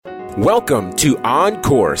Welcome to On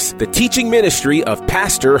Course, the teaching ministry of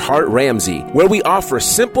Pastor Hart Ramsey, where we offer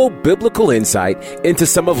simple biblical insight into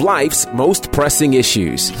some of life's most pressing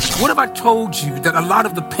issues. What if I told you that a lot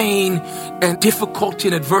of the pain and difficulty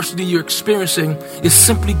and adversity you're experiencing is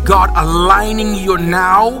simply God aligning your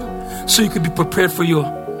now so you can be prepared for your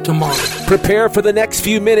tomorrow? Prepare for the next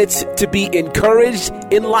few minutes to be encouraged,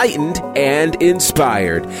 enlightened, and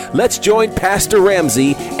inspired. Let's join Pastor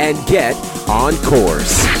Ramsey and get on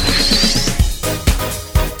course.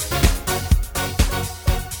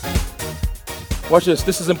 Watch this.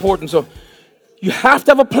 This is important. So you have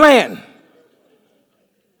to have a plan.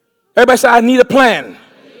 Everybody say, I need a plan.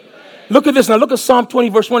 Look at this now. Look at Psalm 20,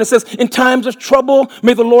 verse 1. It says, in times of trouble,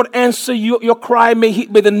 may the Lord answer your cry. May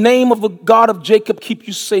the name of the God of Jacob keep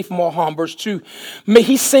you safe from all harm. Verse 2. May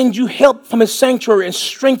he send you help from his sanctuary and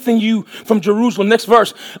strengthen you from Jerusalem. Next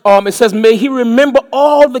verse. It says, may he remember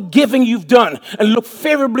all the giving you've done and look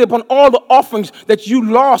favorably upon all the offerings that you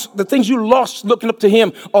lost, the things you lost looking up to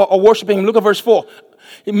him or worshiping him. Look at verse 4.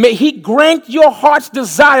 May he grant your heart's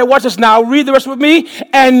desire. Watch this now. Read the rest with me.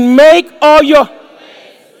 And make all your...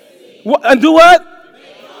 And do what?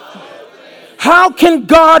 How can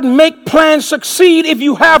God make plans succeed if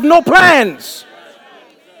you have no plans?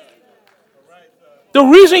 The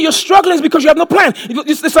reason you're struggling is because you have no plan.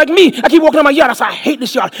 It's like me. I keep walking on my yard. I say, I hate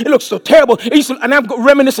this yard. It looks so terrible. And I'm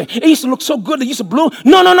reminiscing. It used to look so good. It used to bloom.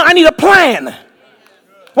 No. I need a plan.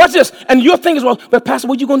 Watch this. And your thing is, well, Pastor,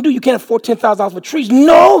 what are you going to do? You can't afford $10,000 for trees.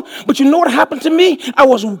 No. But you know what happened to me? I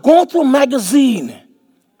was going through a magazine.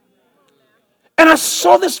 And I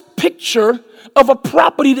saw this picture of a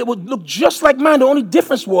property that would look just like mine. The only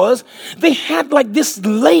difference was they had like this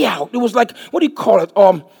layout. It was like, what do you call it?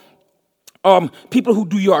 People who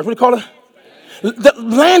do yards. What do you call it? The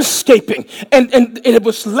landscaping. And it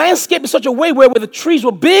was landscaped in such a way where the trees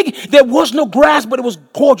were big, there was no grass, but it was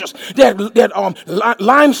gorgeous. They had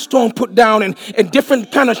limestone put down and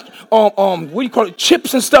different kind of, what do you call it,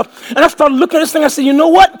 chips and stuff. And I started looking at this thing. I said, you know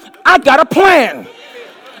what? I got a plan.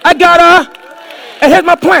 And here's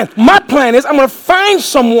my plan. My plan is I'm going to find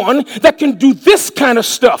someone that can do this kind of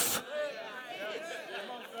stuff.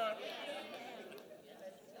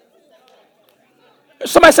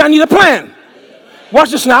 Somebody say, I need a plan.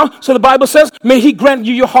 Watch this now. So the Bible says, may he grant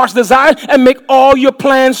you your heart's desire and make all your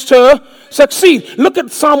plans to succeed. Look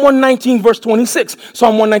at Psalm 119, verse 26.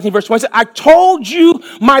 Psalm 119, verse 26. I told you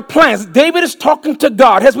my plans. David is talking to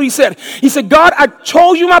God. That's what he said. He said, God, I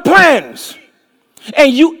told you my plans.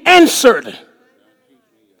 And you answered.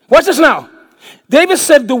 Watch this now. David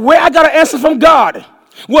said the way I got an answer from God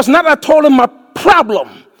was not I told him my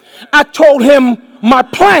problem. I told him my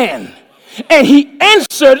plan. And he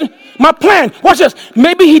answered my plan. Watch this.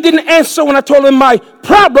 Maybe he didn't answer when I told him my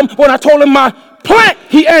problem. When I told him my plan,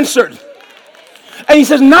 he answered. And he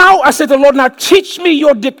says, now I said to the Lord, now teach me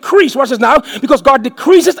your decrees. Watch this now. Because God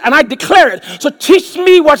decreases and I declare it. So teach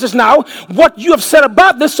me, watch this now, what you have said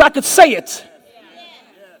about this so I could say it.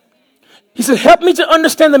 He said, help me to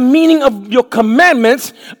understand the meaning of your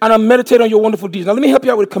commandments and I'll meditate on your wonderful deeds. Now, let me help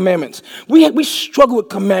you out with commandments. We struggle with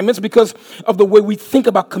commandments because of the way we think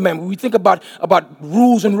about commandments. We think about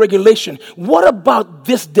rules and regulation. What about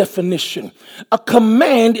this definition? A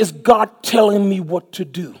command is God telling me what to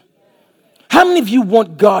do. How many of you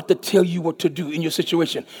want God to tell you what to do in your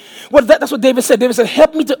situation? Well, that's what David said. David said,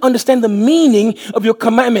 help me to understand the meaning of your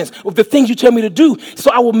commandments, of the things you tell me to do,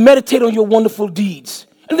 so I will meditate on your wonderful deeds.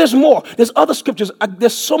 And there's more. There's other scriptures.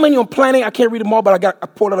 There's so many on planning. I can't read them all, but I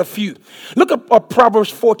pulled out a few. Look at Proverbs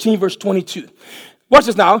 14, verse 22. Watch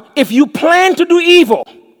this now. If you plan to do evil,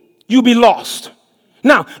 you'll be lost.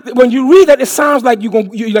 Now, when you read that, it sounds like you're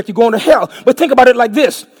going to hell. But think about it like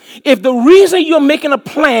this. If the reason you're making a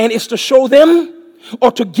plan is to show them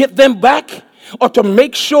or to get them back or to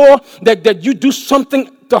make sure that you do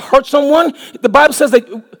something to hurt someone, the Bible says that,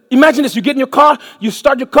 imagine this, you get in your car, you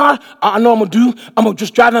start your car, I know I'm going to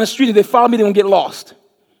just drive down the street, and they follow me, they're going to get lost.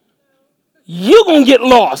 You're going to get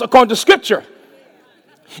lost, according to Scripture.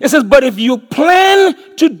 It says, but if you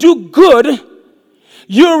plan to do good,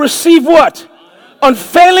 you'll receive what?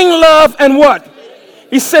 Unfailing love and what?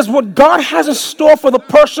 He says what God has in store for the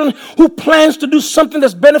person who plans to do something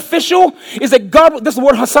that's beneficial is that God, this is the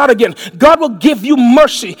word hasad again, God will give you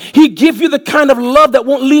mercy. He'll give you the kind of love that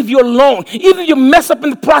won't leave you alone. Even if you mess up in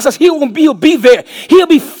the process, he'll be there. He'll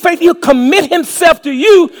be faithful. He'll commit himself to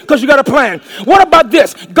you because you got a plan. What about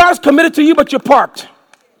this? God's committed to you, but you're parked.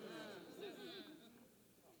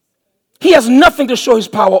 He has nothing to show his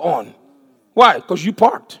power on. Why? Because you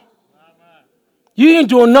parked. You ain't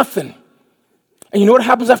doing nothing. And you know what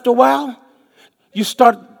happens after a while? You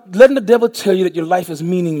start letting the devil tell you that your life is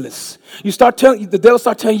meaningless. The devil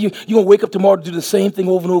start telling you you're going to wake up tomorrow to do the same thing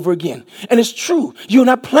over and over again. And it's true. You're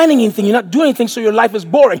not planning anything. You're not doing anything, so your life is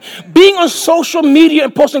boring. Being on social media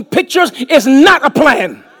and posting pictures is not a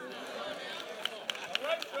plan.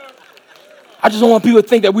 I just don't want people to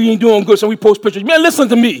think that we ain't doing good, so we post pictures. Man, listen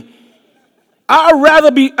to me. I'd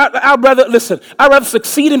rather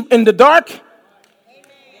succeed in the dark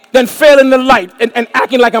than fail in the light and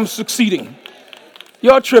acting like I'm succeeding.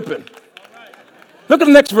 Y'all tripping. Look at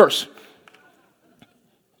the next verse.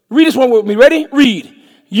 Read this one with me. Ready? Read.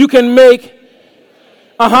 You can make,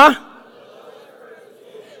 The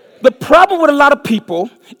problem with a lot of people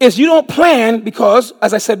is you don't plan because,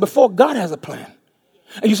 as I said before, God has a plan.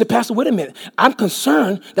 And you say, Pastor, wait a minute. I'm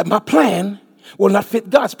concerned that my plan will not fit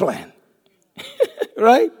God's plan.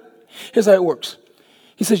 Right? Here's how it works.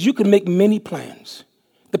 He says, you can make many plans.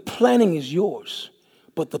 The planning is yours,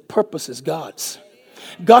 but the purpose is God's.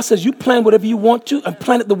 God says you plan whatever you want to and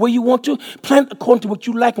plan it the way you want to. Plan it according to what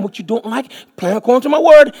you like and what you don't like. Plan according to my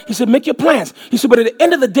word. He said, make your plans. He said, but at the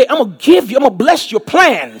end of the day, I'm going to bless your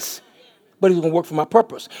plans. But it's going to work for my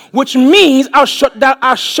purpose. Which means I'll shut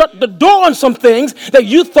the door on some things that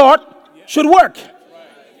you thought should work.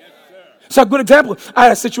 So a good example, I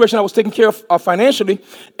had a situation I was taking care of financially,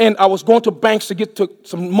 and I was going to banks to get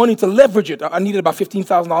some money to leverage it. I needed about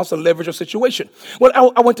 $15,000 to leverage a situation. Well,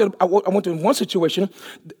 I went to one situation.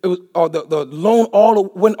 It was the loan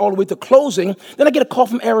went all the way to closing. Then I get a call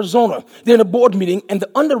from Arizona. They're in a board meeting, and the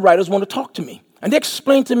underwriters want to talk to me. And they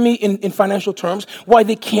explained to me in financial terms why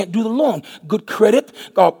they can't do the loan. Good credit,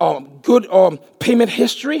 good payment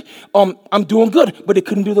history. I'm doing good, but they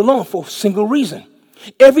couldn't do the loan for a single reason.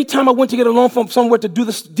 Every time I went to get a loan from somewhere to do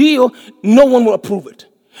this deal, no one would approve it.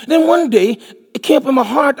 Then one day, it came up in my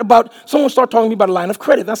heart about someone started talking to me about a line of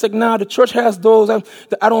credit. I said, the church has those.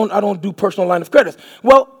 I don't do personal line of credit.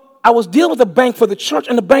 Well, I was dealing with a bank for the church,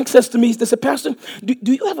 and the bank says to me, they said, Pastor,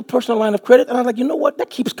 do you have a personal line of credit? And I was like, you know what? That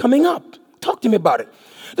keeps coming up. Talk to me about it.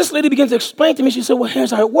 This lady began to explain to me. She said, well, here's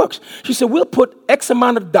how it works. She said, we'll put X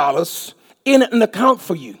amount of dollars in an account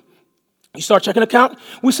for you. You start checking account,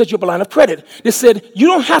 we set you up a line of credit. They said, you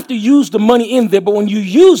don't have to use the money in there, but when you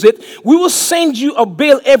use it, we will send you a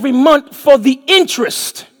bill every month for the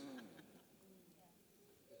interest.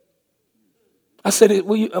 I said,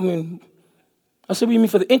 what do you mean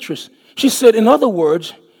for the interest? She said, in other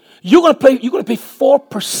words, you're going to pay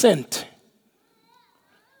 4%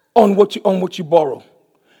 on what you borrow.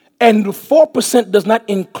 And the 4% does not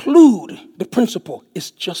include the principal,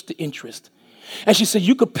 it's just the interest. And she said,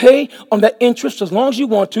 you could pay on that interest as long as you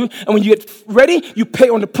want to. And when you get ready, you pay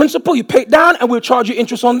on the principal, you pay it down, and we'll charge you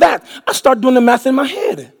interest on that. I started doing the math in my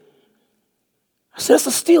head. I said, that's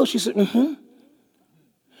a steal. She said, mm-hmm.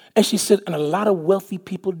 And she said, and a lot of wealthy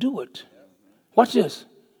people do it. Watch this.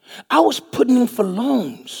 I was putting in for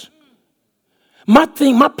loans. My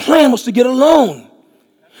plan was to get a loan.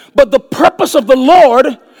 But the purpose of the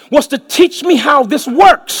Lord was to teach me how this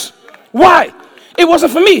works. Why? It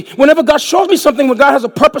wasn't for me. Whenever God shows me something, when God has a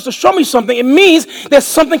purpose to show me something, it means there's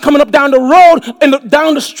something coming up down the road and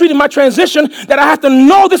down the street in my transition that I have to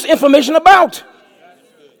know this information about.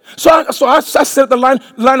 So I set up the line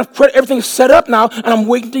of credit. Everything is set up now, and I'm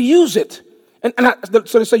waiting to use it.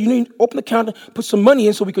 So they said, you need to open the account and put some money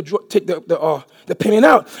in so we could take the payment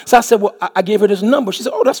out. So I said, well, I gave her this number. She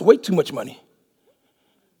said, oh, that's way too much money.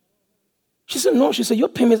 She said, no. She said, your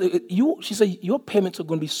payments are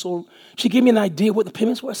going to be so. She gave me an idea what the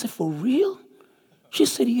payments were. I said, for real? She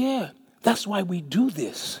said, yeah, that's why we do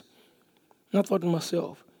this. And I thought to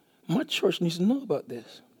myself, my church needs to know about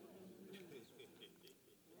this.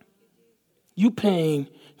 You paying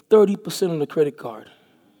 30% on the credit card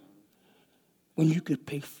when you could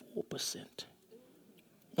pay 4%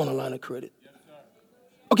 on a line of credit.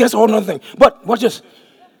 Okay, that's a whole other thing. But watch this.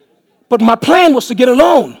 But my plan was to get a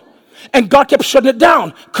loan. And God kept shutting it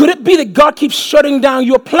down. Could it be that God keeps shutting down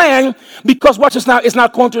your plan because, watch this now, it's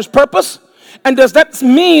not going to his purpose? And does that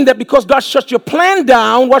mean that because God shuts your plan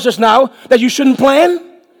down, watch this now, that you shouldn't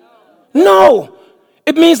plan? No.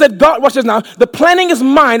 It means that God, watch this now, the planning is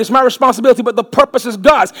mine, it's my responsibility, but the purpose is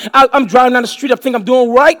God's. I'm driving down the street, I think I'm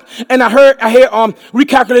doing right, and I hear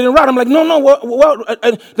recalculating route. I'm like, no,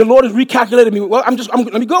 the Lord is recalculating me. Well,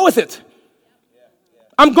 let me go with it.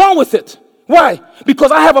 I'm going with it. Why?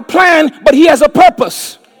 Because I have a plan, but he has a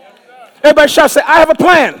purpose. Everybody shout, say, I have a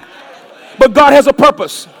plan, but God has a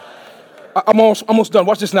purpose. I'm almost done.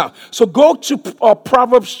 Watch this now. So go to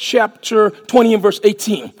Proverbs chapter 20 and verse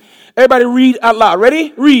 18. Everybody read out loud.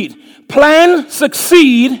 Ready? Read. Plan,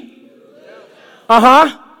 succeed.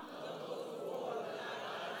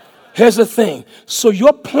 Hey, Here's the thing. So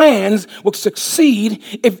your plans will succeed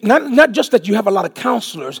if not just that you have a lot of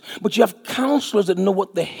counselors, but you have counselors that know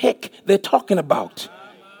what the heck they're talking about.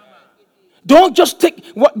 Don't just take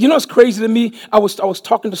what you know. It's crazy to me. I was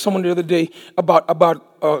talking to someone the other day about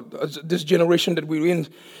this generation that we're in.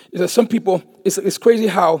 Is that some people? It's crazy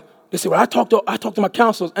how they say, "Well, I talk to my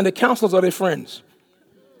counselors, and the counselors are their friends."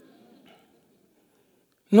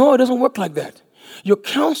 No, it doesn't work like that. Your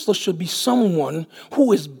counselor should be someone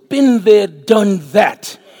who has been there, done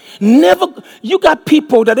that. You got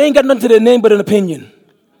people that ain't got nothing to their name but an opinion.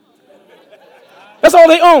 That's all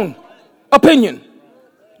they own, opinion.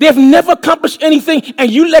 They have never accomplished anything,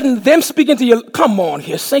 and you letting them speak into your, come on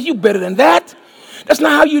here, say you better than that. That's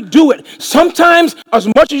not how you do it. Sometimes, as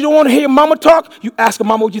much as you don't want to hear your mama talk, you ask her,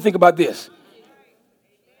 Mama, what do you think about this?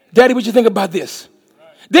 Daddy, what do you think about this?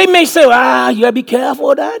 They may say, you gotta be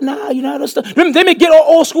careful of that. Nah, you know, that stuff. They may get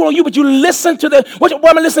all old school on you, but you listen to what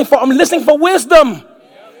am I listening for? I'm listening for wisdom.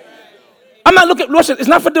 I'm not looking, listen, it's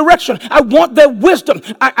not for direction. I want their wisdom.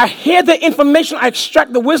 I hear the information, I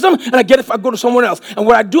extract the wisdom, and I get it if I go to someone else. And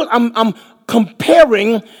what I do, I'm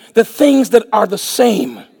comparing the things that are the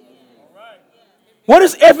same. What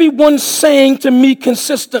is everyone saying to me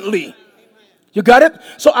consistently? You got it?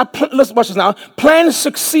 So let's watch this now. Plans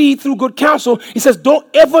succeed through good counsel. He says, don't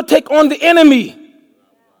ever take on the enemy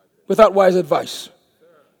without wise advice.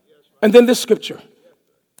 And then this scripture.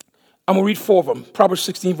 I'm going to read 4 of them. Proverbs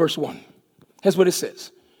 16, verse 1. Here's what it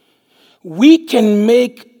says. We can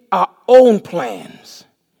make our own plans,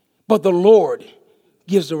 but the Lord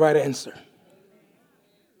gives the right answer.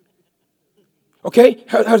 Okay?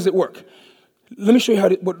 How does it work? Let me show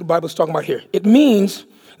you what the Bible is talking about here. It means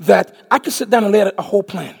that I can sit down and lay out a whole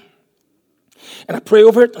plan. And I pray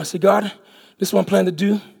over it. I say, God, this is what I'm planning to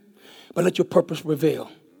do, but let your purpose prevail.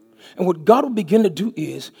 And what God will begin to do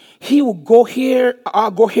is he will go here, I'll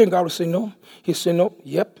go here, and God will say no. He'll say no,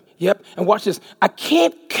 yep. And watch this. I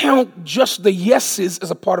can't count just the yeses as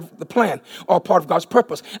a part of the plan or a part of God's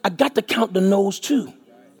purpose. I got to count the no's too.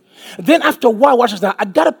 Then after a while, watch this now, I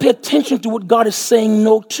got to pay attention to what God is saying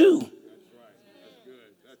no to.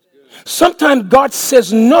 Sometimes God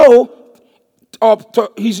says no,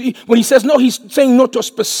 when he says no, he's saying no to a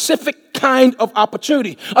specific kind of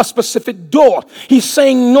opportunity, a specific door. He's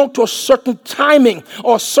saying no to a certain timing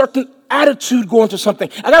or a certain attitude going to something.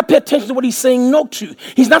 I got to pay attention to what he's saying no to.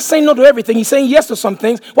 He's not saying no to everything. He's saying yes to some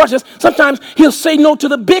things. Watch this. Sometimes he'll say no to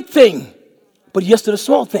the big thing, but yes to the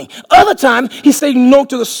small thing. Other times he's saying no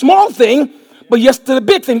to the small thing, but yes to the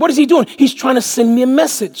big thing. What is he doing? He's trying to send me a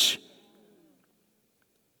message.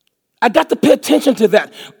 I got to pay attention to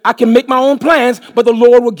that. I can make my own plans, but the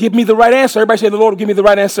Lord will give me the right answer. Everybody say the Lord will give me the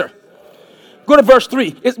right answer. Go to verse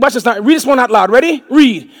 3. Watch this now. Read this one out loud. Ready?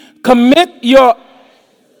 Read. Commit your...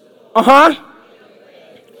 Watch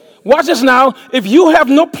this now. If you have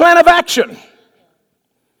no plan of action,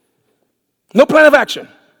 you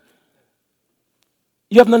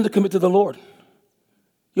have nothing to commit to the Lord.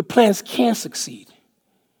 Your plans can't succeed.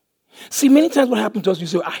 See, many times what happens to us, you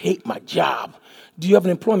say, I hate my job. Do you have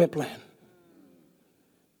an employment plan?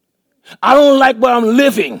 I don't like where I'm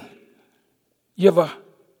living. You have a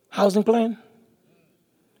housing plan?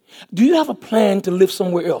 Do you have a plan to live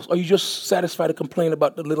somewhere else? Or are you just satisfied to complain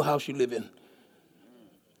about the little house you live in?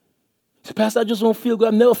 So, Pastor, I just don't feel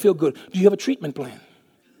good. I never feel good. Do you have a treatment plan?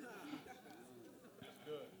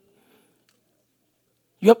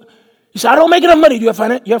 You say, I don't make enough money. Do you have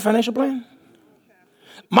a financial plan?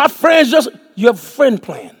 My friends you have a friend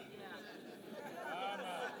plan.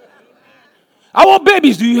 I want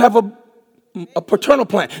babies. Do you have a paternal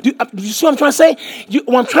plan? Do you see what I'm trying to say?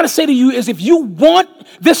 What I'm trying to say to you is if you want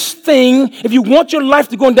this thing, if you want your life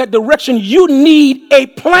to go in that direction, you need a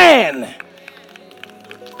plan.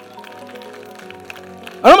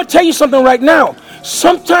 And I'm going to tell you something right now.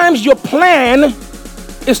 Sometimes your plan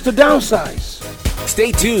is to downsize.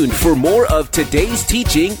 Stay tuned for more of today's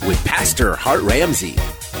teaching with Pastor Hart Ramsey.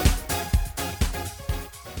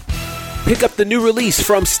 Pick up the new release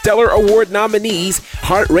from Stellar Award nominees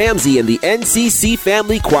Hart Ramsey and the NCC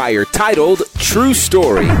Family Choir titled True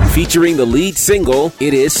Story, featuring the lead single,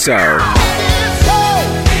 It Is So.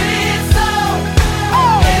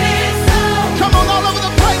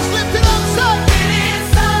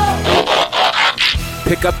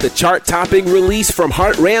 Pick up the chart-topping release from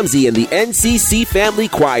Hart Ramsey and the NCC Family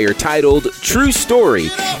Choir titled True Story,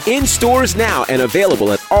 in stores now and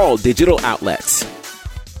available at all digital outlets.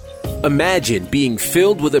 Imagine being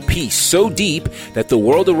filled with a peace so deep that the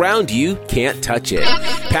world around you can't touch it.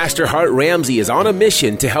 Pastor Hart Ramsey is on a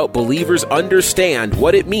mission to help believers understand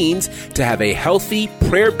what it means to have a healthy,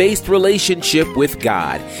 prayer-based relationship with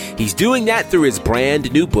God. He's doing that through his brand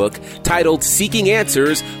new book titled Seeking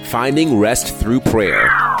Answers, Finding Rest Through Prayer.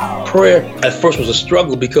 Prayer at first was a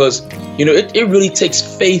struggle because, it really takes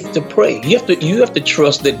faith to pray. You have to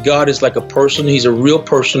trust that God is like a person. He's a real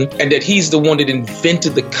person, and that he's the one that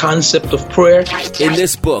invented the concept of prayer. In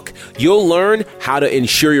this book, you'll learn how to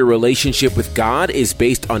ensure your relationship with God is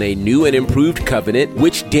based on a new and improved covenant,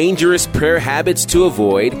 which dangerous prayer habits to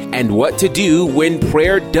avoid, and what to do when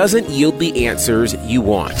prayer doesn't yield the answers you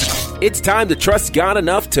want. It's time to trust God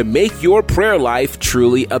enough to make your prayer life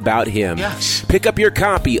truly about Him. Yes. Pick up your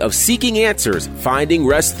copy of Seeking Answers, Finding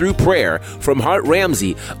Rest Through Prayer from Hart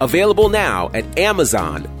Ramsey, available now at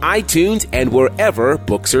Amazon, iTunes, and wherever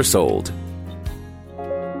books are sold.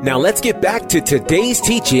 Now let's get back to today's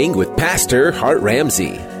teaching with Pastor Hart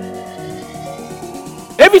Ramsey.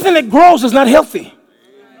 Everything that grows is not healthy.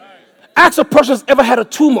 Ask a person that's ever had a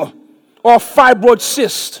tumor or a fibroid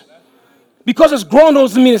cyst. Because it's grown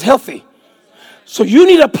doesn't mean it's healthy. So you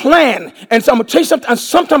need a plan. And so I'm going to tell you something. And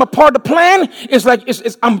sometimes a part of the plan is like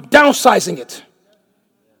I'm downsizing it.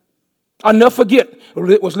 I'll never forget.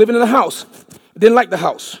 Was living in a house. Didn't like the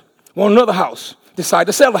house. Want another house. Decided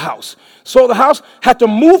to sell the house. Sold the house. Had to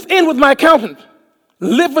move in with my accountant.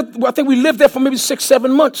 I think we lived there for maybe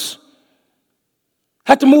 6-7 months.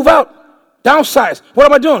 Had to move out. Downsize. What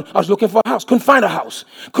am I doing? I was looking for a house. Couldn't find a house.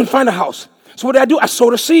 So what did I do? I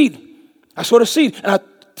sowed a seed. And I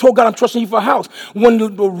told God, I'm trusting you for a house. When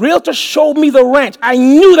the realtor showed me the ranch, I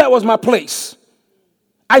knew that was my place.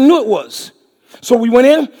 I knew it was. So we went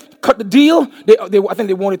in, cut the deal. I think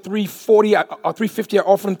they wanted $340 or $350. I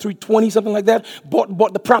offered them $320, something like that.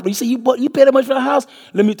 Bought the property. You say, you paid that much for the house?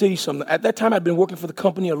 Let me tell you something. At that time, I'd been working for the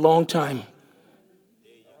company a long time.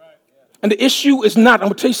 And the issue is not, I'm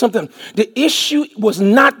going to tell you something. The issue was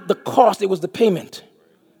not the cost, it was the payment.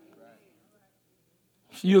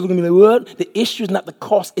 You're looking at me like, what? The issue is not the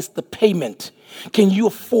cost, it's the payment. Can you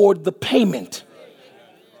afford the payment?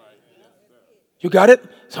 You got it?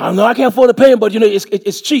 So I know I can't afford the payment, but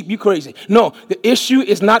it's cheap. You crazy. No, the issue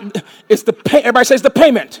is not, it's the pay. Everybody says the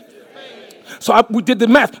payment. So we did the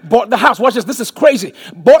math, bought the house. Watch this, this is crazy.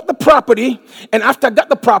 Bought the property, and after I got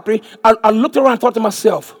the property, I looked around and thought to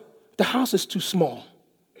myself, the house is too small.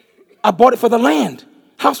 I bought it for the land.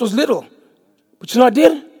 House was little. But you know what I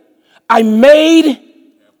did? I made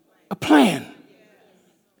a plan.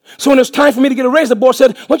 So when it was time for me to get a raise, the board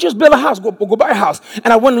said, why don't you just build a house, go buy a house.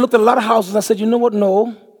 And I went and looked at a lot of houses. I said, you know what?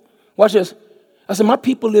 No. Watch this. I said, my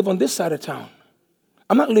people live on this side of town.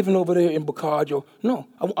 I'm not living over there in Bocage. No.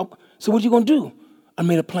 So what are you going to do? I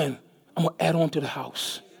made a plan. I'm going to add on to the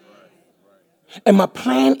house. And my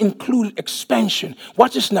plan included expansion.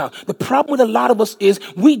 Watch this now. The problem with a lot of us is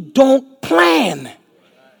we don't plan.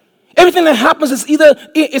 Everything that happens is either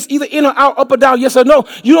in or out, up or down, yes or no.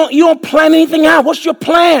 You don't plan anything out. What's your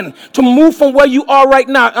plan to move from where you are right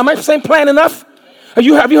now? Am I saying plan enough? Have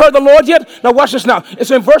you heard the Lord yet? Now watch this now. It's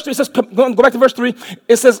in verse 3. It says, go back to verse 3.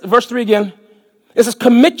 It says, verse 3 again. It says,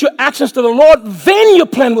 commit your actions to the Lord, then your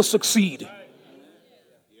plan will succeed.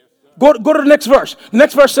 Go to the next verse. The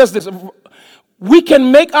next verse says this. We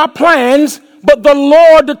can make our plans, but the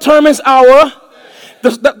Lord determines our...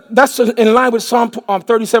 That's in line with Psalm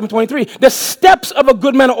 37:23. The steps of a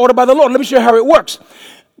good man are ordered by the Lord. Let me show you how it works.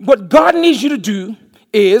 What God needs you to do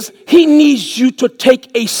is He needs you to take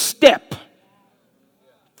a step.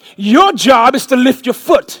 Your job is to lift your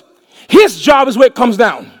foot. His job is where it comes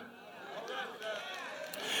down.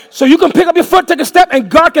 So you can pick up your foot, take a step, and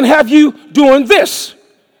God can have you doing this.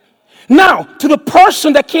 Now, to the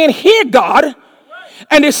person that can't hear God,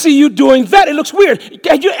 and they see you doing that, it looks weird.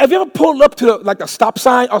 Have you ever pulled up to a stop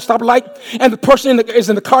sign or stop light, and the person is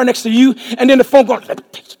in the car next to you, and then the phone going,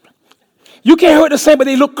 you can't hear it the same, but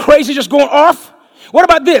they look crazy just going off? What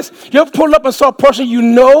about this? You ever pulled up and saw a person you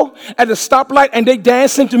know at the stoplight, and they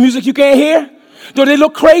dancing to music you can't hear? Do they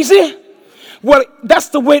look crazy? Well, that's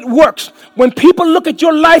the way it works. When people look at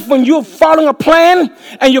your life, when you're following a plan,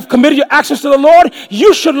 and you've committed your actions to the Lord,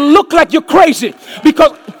 you should look like you're crazy,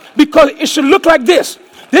 because it should look like this.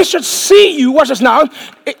 They should see you, watch this now,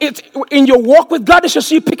 it's in your walk with God, they should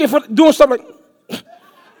see you picking for doing stuff like,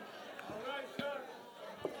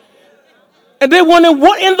 and they're wondering,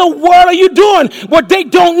 what in the world are you doing? What they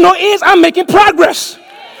don't know is I'm making progress.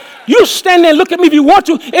 You stand there and look at me if you want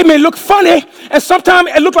to. It may look funny, and sometimes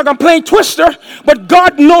it looks like I'm playing Twister, but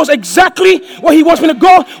God knows exactly where He wants me to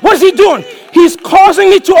go. What is He doing? He's causing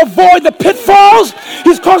me to avoid the pitfalls.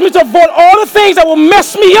 He's causing me to avoid all the things that will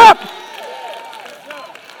mess me up.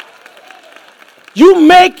 You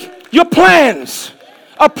make your plans.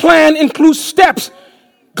 A plan includes steps.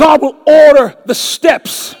 God will order the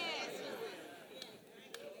steps.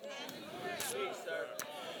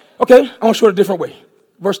 Okay, I want to show it a different way.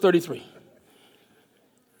 Verse 33.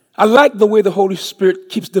 I like the way the Holy Spirit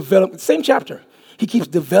keeps developing. Same chapter. He keeps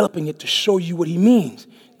developing it to show you what he means.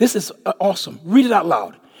 This is awesome. Read it out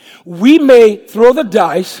loud. We may throw the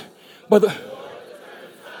dice, but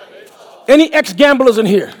any ex-gamblers in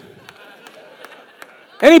here?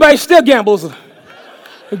 Anybody still gambles?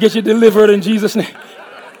 We'll get you delivered in Jesus' name.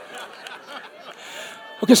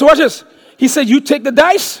 Okay, so watch this. He said, you take the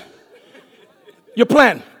dice, your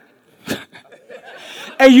plan,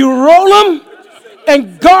 and you roll them,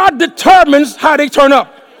 and God determines how they turn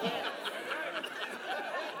up.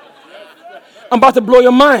 I'm about to blow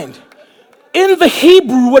your mind. In the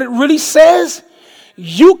Hebrew, what it really says,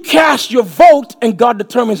 you cast your vote, and God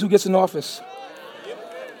determines who gets in office.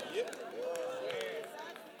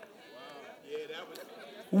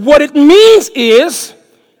 What it means is,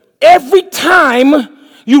 every time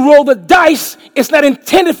you roll the dice, it's not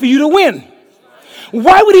intended for you to win.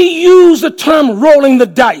 Why would he use the term rolling the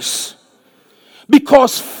dice?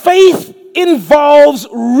 Because faith involves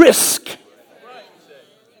risk.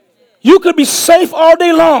 You could be safe all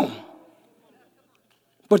day long.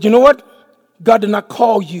 But you know what? God did not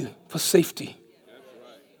call you for safety.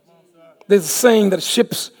 There's a saying that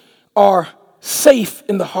ships are safe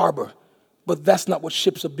in the harbor, but that's not what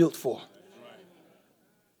ships are built for.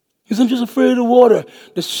 He said, I'm just afraid of the water.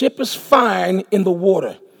 The ship is fine in the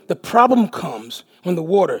water. The problem comes when the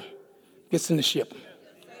water gets in the ship.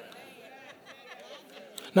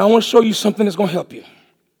 Now I want to show you something that's going to help you.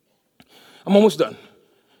 I'm almost done.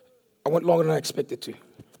 I went longer than I expected to.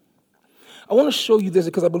 I want to show you this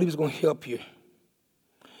because I believe it's going to help you.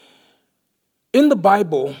 In the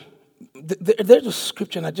Bible, there's a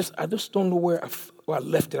scripture, and I just don't know where I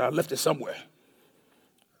left it. I left it somewhere.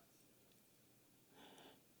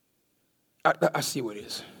 I see what it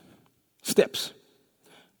is. Steps.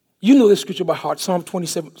 You know this scripture by heart. Psalm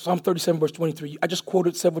 37, verse 23. I just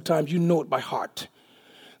quoted it several times. You know it by heart.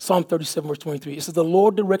 Psalm 37, verse 23. It says, the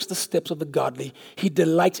Lord directs the steps of the godly. He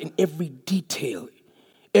delights in every detail.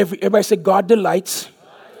 Everybody say, God delights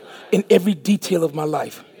in every detail of my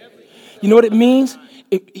life. You know what it means?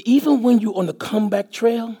 Even when you're on the comeback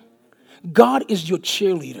trail, God is your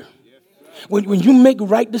cheerleader. When you make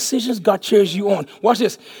right decisions, God cheers you on. Watch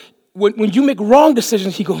this. When you make wrong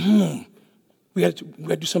decisions, he goes, we got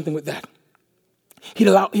to do something with that. He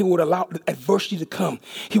would allow adversity to come.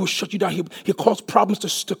 He will shut you down. He'll cause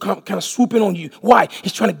problems to come, kind of swoop in on you. Why?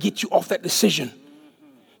 He's trying to get you off that decision.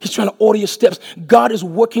 He's trying to order your steps. God is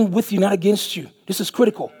working with you, not against you. This is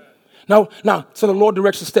critical. Now, so the Lord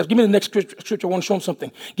directs the steps. Give me the next scripture. I want to show him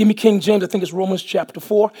something. Give me King James. I think it's Romans chapter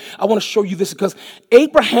 4. I want to show you this because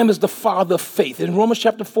Abraham is the father of faith. In Romans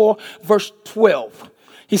chapter 4, verse 12,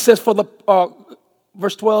 he says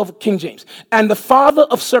verse 12, King James, and the father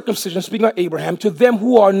of circumcision, speaking of Abraham, to them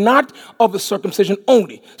who are not of the circumcision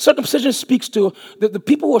only. Circumcision speaks to the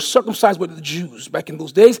people who are circumcised were the Jews back in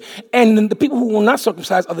those days, and the people who were not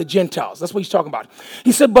circumcised are the Gentiles. That's what he's talking about.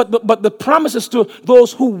 He said, but the promise is to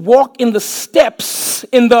those who walk in the steps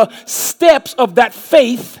of that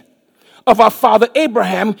faith of our father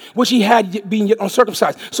Abraham, which he had being yet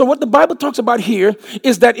uncircumcised. So what the Bible talks about here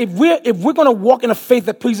is that if we're going to walk in a faith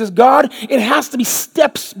that pleases God, it has to be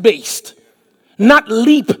steps-based, not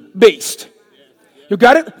leap-based. You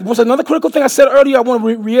got it? There was another critical thing I said earlier I want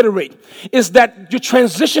to reiterate, is that your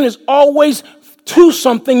transition is always to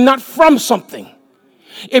something, not from something.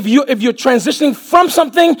 If you're transitioning from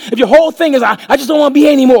something, if your whole thing is, I just don't want to be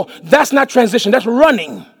here anymore, that's not transition, that's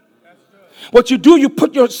running. What you do, you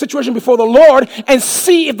put your situation before the Lord and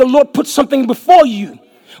see if the Lord puts something before you.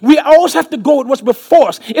 We always have to go with what's before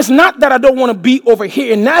us. It's not that I don't want to be over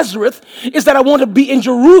here in Nazareth. It's that I want to be in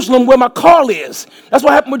Jerusalem where my call is. That's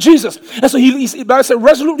what happened with Jesus. And so he Bible said,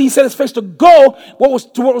 resolutely, he set his face to go what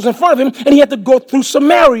was in front of him, and he had to go through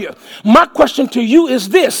Samaria. My question to you is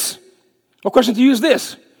this.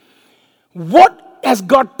 What has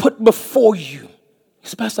God put before you? He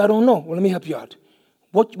said, Pastor, I don't know. Well, let me help you out.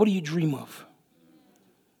 What do you dream of?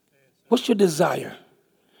 What's your desire?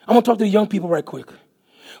 I'm going to talk to the young people right quick.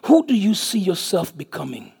 Who do you see yourself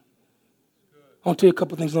becoming? I want to tell you a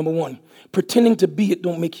couple of things. Number one, pretending to be it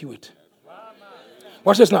don't make you it.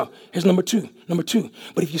 Watch this now. Here's number two.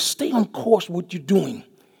 But if you stay on course with what you're doing,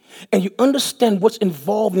 and you understand what's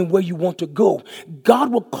involved in where you want to go,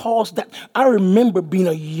 God will cause that. I remember being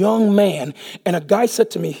a young man, and a guy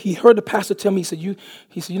said to me, he heard the pastor tell me, he said,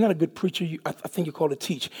 you're not a good preacher, I think you're called to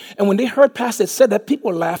teach. And when they heard pastor said that,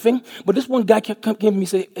 people were laughing, but this one guy came to me and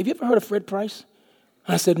said, have you ever heard of Fred Price?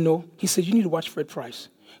 And I said, no. He said, you need to watch Fred Price.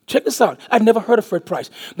 Check this out. I'd never heard of Fred Price.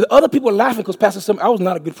 The other people were laughing because Pastor said, I was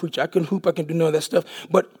not a good preacher. I couldn't hoop. I couldn't do none of that stuff.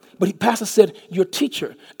 But Pastor said, you're a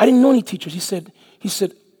teacher. I didn't know any teachers. He said,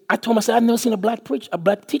 I told him, I said, I've never seen a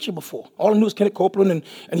black teacher before. All I knew was Kenneth Copeland.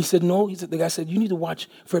 And he said, no. The guy said, you need to watch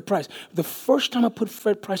Fred Price. The first time I put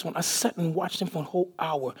Fred Price on, I sat and watched him for a whole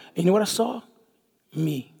hour. And you know what I saw?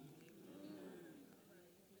 Me.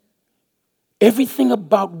 Everything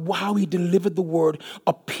about how he delivered the word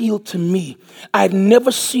appealed to me. I had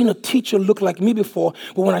never seen a teacher look like me before,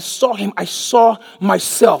 but when I saw him, I saw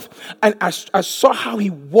myself. And I saw how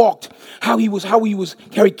he walked, how he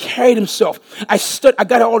carried himself. I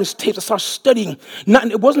got all his tapes. I started studying.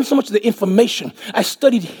 It wasn't so much the information. I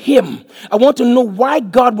studied him. I wanted to know why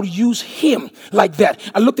God would use him like that.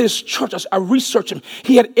 I looked at his church. I researched him.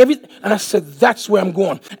 He had everything. And I said, that's where I'm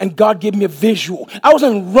going. And God gave me a visual. I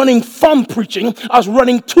wasn't running from preaching. I was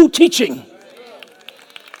running to teaching.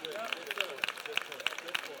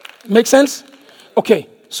 Make sense? Okay,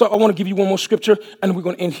 so I want to give you one more scripture, and we're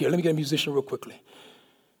going to end here. Let me get a musician real quickly.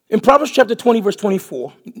 In Proverbs chapter 20, verse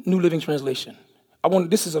 24, New Living Translation.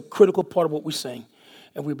 This is a critical part of what we're saying,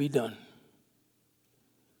 and we'll be done.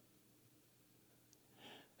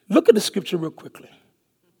 Look at the scripture real quickly.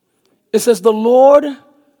 It says, the Lord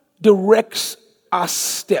directs our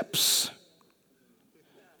steps.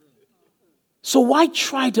 So why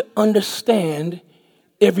try to understand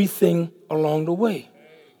everything along the way?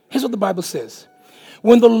 Here's what the Bible says.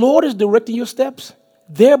 When the Lord is directing your steps,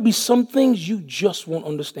 there'll be some things you just won't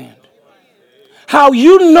understand. How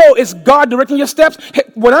you know it's God directing your steps?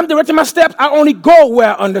 When I'm directing my steps, I only go where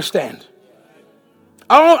I understand.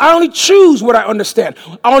 I only choose what I understand.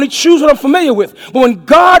 I only choose what I'm familiar with. But when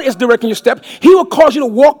God is directing your step, he will cause you to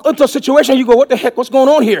walk into a situation and you go, what the heck, what's going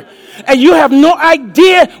on here? And you have no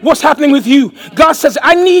idea what's happening with you. God says,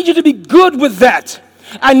 I need you to be good with that.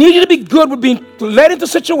 I need you to be good with being led into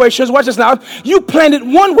situations. Watch this now. You planned it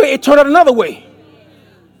one way, it turned out another way.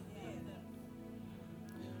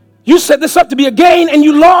 You set this up to be a gain and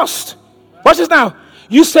you lost. Watch this now.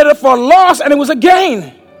 You set it up for a loss and it was a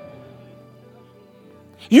gain.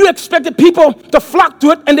 You expected people to flock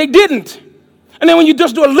to it, and they didn't. And then when you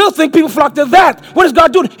just do a little thing, people flock to that. What is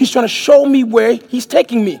God doing? He's trying to show me where he's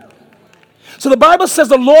taking me. So the Bible says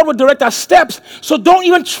the Lord will direct our steps, so don't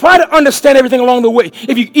even try to understand everything along the way.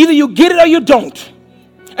 Either you get it or you don't.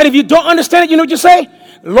 And if you don't understand it, you know what you say?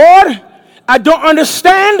 Lord, I don't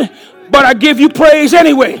understand, but I give you praise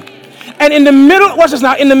anyway. And in the middle, watch this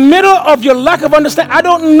now, in the middle of your lack of understanding, I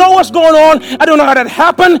don't know what's going on. I don't know how that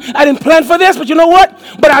happened. I didn't plan for this, but you know what?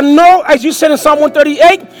 But I know, as you said in Psalm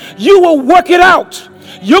 138, you will work it out.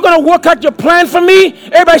 You're going to work out your plan for me.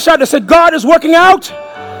 Everybody shout and say, God is working out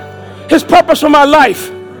his purpose for my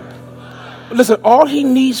life. Listen, all he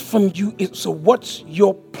needs from you is, so what's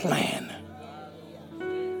your plan?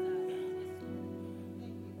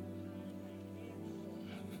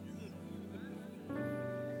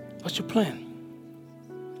 What's your plan?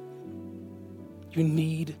 You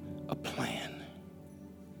need a plan.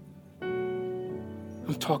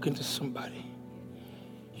 I'm talking to somebody.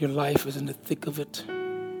 Your life is in the thick of it.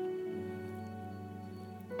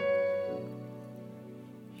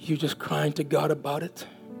 You're just crying to God about it.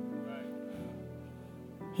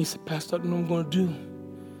 He said, Pastor, I don't know what I'm going to do.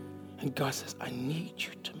 And God says, I need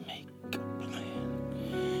you to make a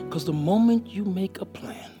plan. Because the moment you make a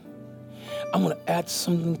plan, I'm going to add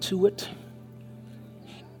something to it.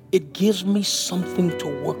 It gives me something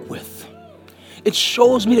to work with. It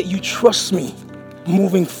shows me that you trust me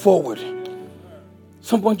moving forward.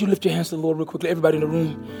 Some point you lift your hands to the Lord real quickly. Everybody in the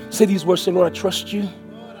room, say these words. Say, Lord, I trust you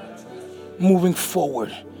moving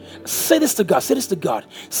forward. Say this to God. Say this to God.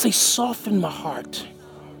 Say, soften my heart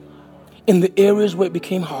in the areas where it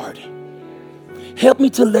became hard. Help me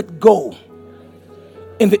to let go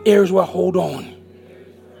in the areas where I hold on.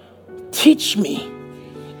 Teach me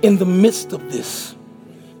in the midst of this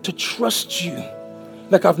to trust you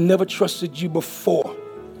like I've never trusted you before.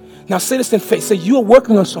 Now say this in faith. Say, you are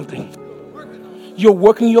working on something. You're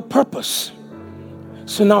working your purpose.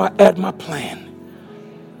 So now I add my plan.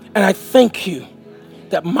 And I thank you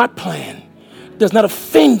that my plan does not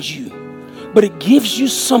offend you, but it gives you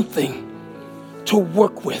something to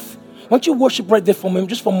work with. Why don't you worship right there for a moment,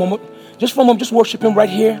 just for a moment. Just worship him right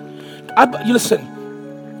here. You listen.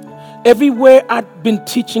 Everywhere I've been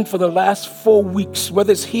teaching for the last 4 weeks,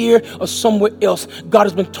 whether it's here or somewhere else, God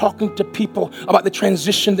has been talking to people about the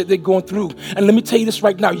transition that they're going through. And let me tell you this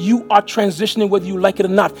right now. You are transitioning whether you like it or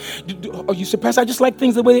not. Or you say, Pastor, I just like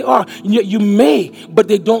things the way they are. You may, but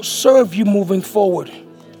they don't serve you moving forward.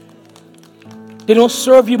 They don't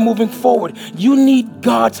serve you moving forward. You need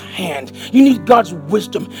God's hand. You need God's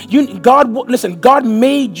wisdom. God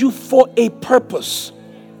made you for a purpose.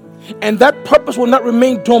 And that purpose will not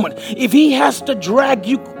remain dormant. If he has to drag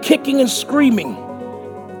you kicking and screaming,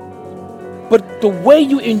 but the way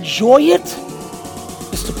you enjoy it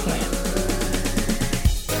is the plan.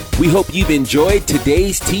 We hope you've enjoyed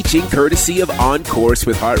today's teaching courtesy of On Course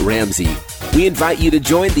with Hart Ramsey. We invite you to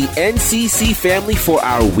join the NCC family for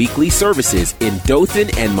our weekly services in Dothan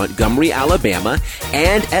and Montgomery, Alabama,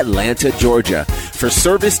 and Atlanta, Georgia. For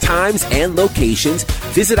service times and locations,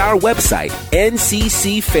 visit our website,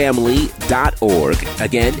 nccfamily.org.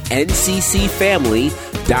 Again,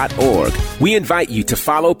 nccfamily.org. We invite you to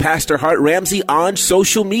follow Pastor Hart Ramsey on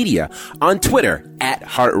social media, on Twitter at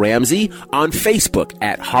Hart Ramsey, on Facebook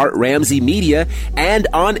at Hart Ramsey Media, and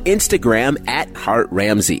on Instagram at Hart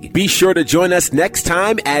Ramsey. Be sure to join us next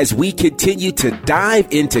time as we continue to dive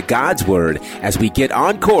into God's Word as we get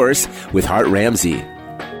on course with Hart Ramsey.